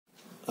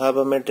अब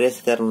हमें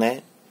ट्रेस करना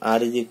है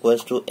r is equal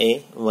to a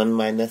 1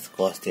 minus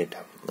cos theta.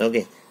 Okay,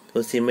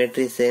 तो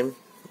सिमेट्री सेम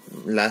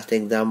लास्ट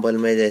एग्जाम्पल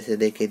में जैसे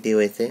देखी थी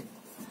वैसे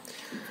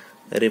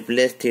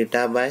replace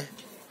theta by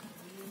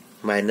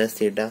minus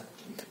theta.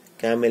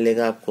 क्या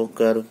मिलेगा आपको,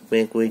 कर्व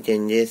में कोई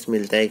चेंजेस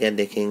मिलता है क्या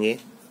देखेंगे।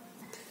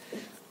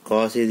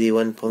 cos is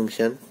even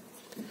function,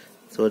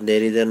 so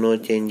there is a no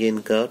change in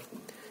curve,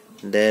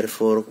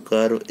 therefore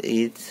curve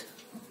is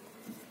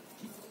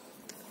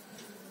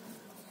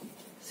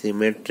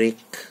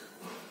symmetric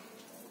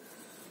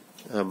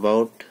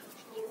about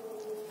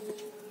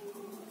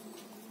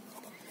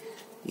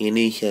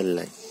initial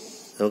line।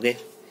 Okay,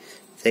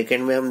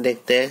 second में हम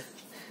देखते हैं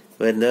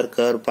whether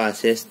curve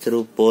passes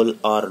through pole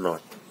or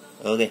not।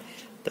 Okay,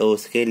 तो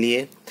उसके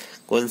लिए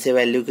कौन से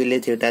वैल्यू के लिए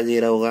थीटा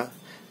 0 होगा,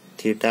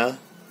 theta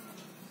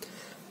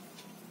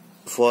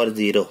for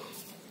 0।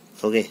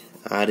 Okay,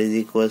 r is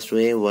equal to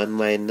A 1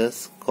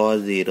 minus cos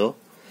 0।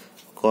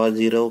 Cos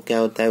 0 क्या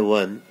होता है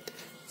 1,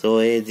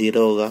 तो ए 0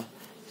 होगा,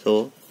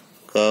 सो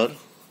कर्व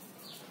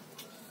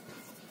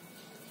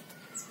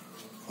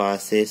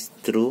पासेस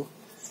थ्रू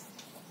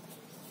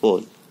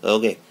पोल।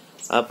 ओके,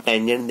 अब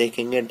टेंजेंट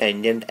देखेंगे,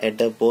 tangent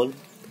at a pole,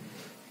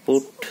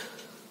 put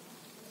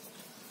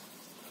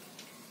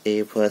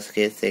A first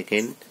case,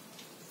 second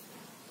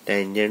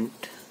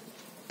tangent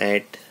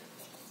at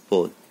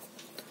pole,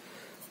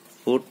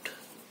 put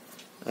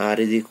r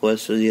is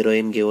equals to 0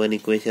 in given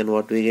equation,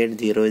 what we get,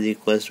 0 is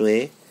equals to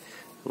a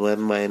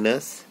 1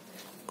 minus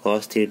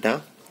cos theta।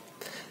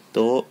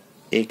 तो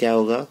ये क्या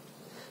होगा,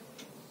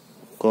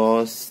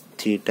 cos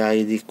theta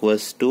is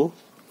equals to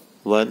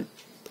 1,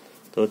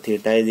 तो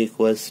theta is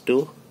equals to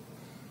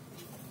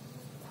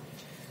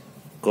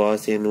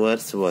cos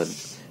inverse 1।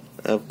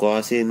 अब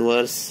cos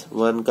inverse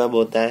 1 कब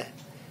होता है,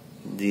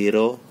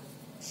 0,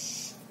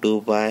 2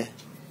 पाई,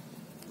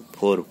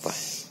 4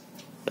 पाई।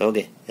 Okay,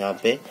 यहाँ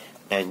पे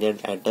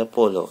टेंजेंट एट अ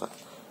पोल होगा।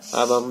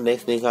 अब हम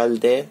नेक्स्ट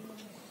निकालते हैं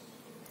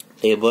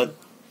टेबल।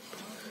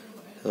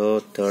 तो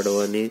third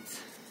one is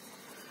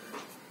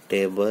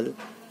table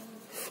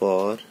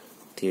for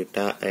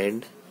theta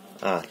and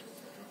are.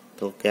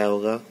 तो क्या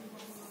होगा,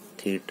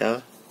 थीटा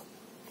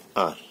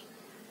आर,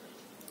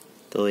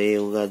 तो ये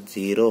होगा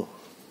 0,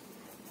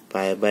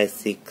 pi by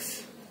 6,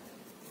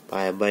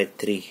 pi by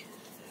 3,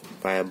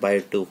 pi by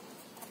 2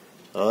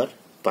 और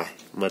पाई।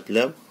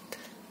 मतलब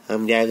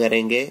हम क्या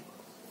करेंगे,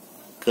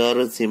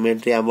 curve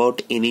symmetry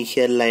about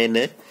initial line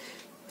है।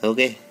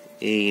 ओके,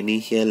 ये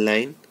इनिशियल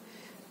लाइन,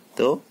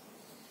 तो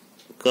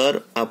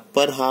कर्व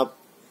अपर हाफ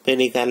पे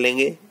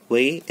निकालेंगे,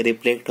 वही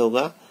रिफ्लेक्ट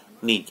होगा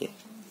नीचे।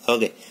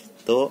 ओके,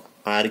 तो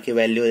आर की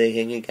वैल्यू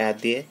देखेंगे क्या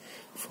आती है,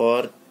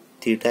 for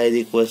theta is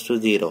equal to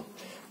 0,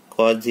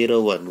 cos 0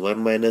 1, 1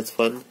 minus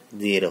 1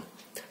 0,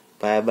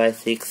 pi by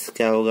 6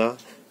 क्या होगा,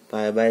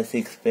 पाई बाय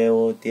 6 पे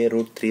वो होती है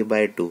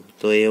 √3/2,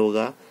 तो ये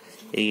होगा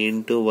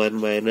इंटू 1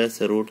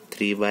 माइनस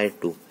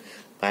 √3/2।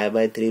 पाई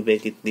बाय 3 पे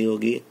कितनी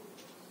होगी,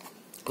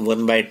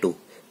 1/2,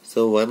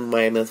 सो 1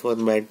 माइनस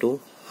 1/2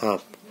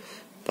 हाफ।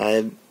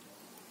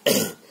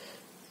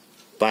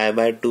 पाई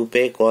बाय 2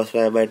 पे cos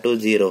पाई बाय 2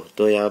 0,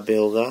 तो यहाँ पे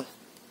होगा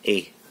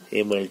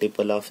ए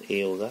मल्टीपल ऑफ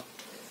ए होगा,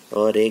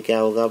 और ए क्या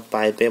होगा,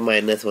 पाई पे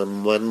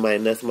 -1, 1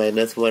 माइनस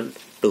 -1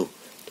 2,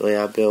 तो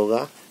यहाँ पे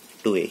होगा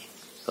 2a।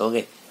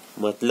 ओके,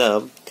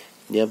 मतलब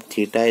जब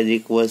थीटा इज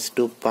इक्वल्स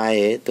टू पाई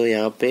है तो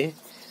यहाँ पे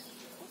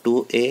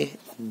 2a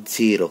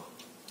 0।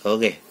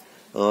 ओके,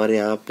 और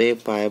यहाँ पे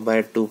पाई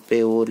बाय 2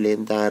 पे वो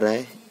लेंथ आ रहा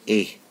है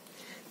a,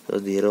 तो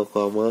 0,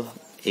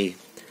 a।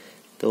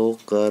 तो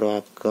कर्व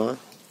आपका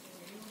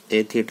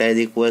ए theta is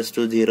equals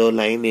to 0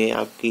 line है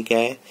आपकी क्या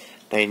है,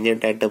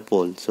 टेंजेंट एट अ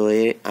पोल, सो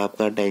ये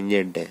आपका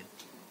टेंजेंट है।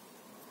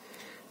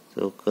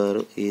 सो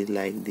कर्व इज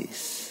लाइक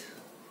दिस।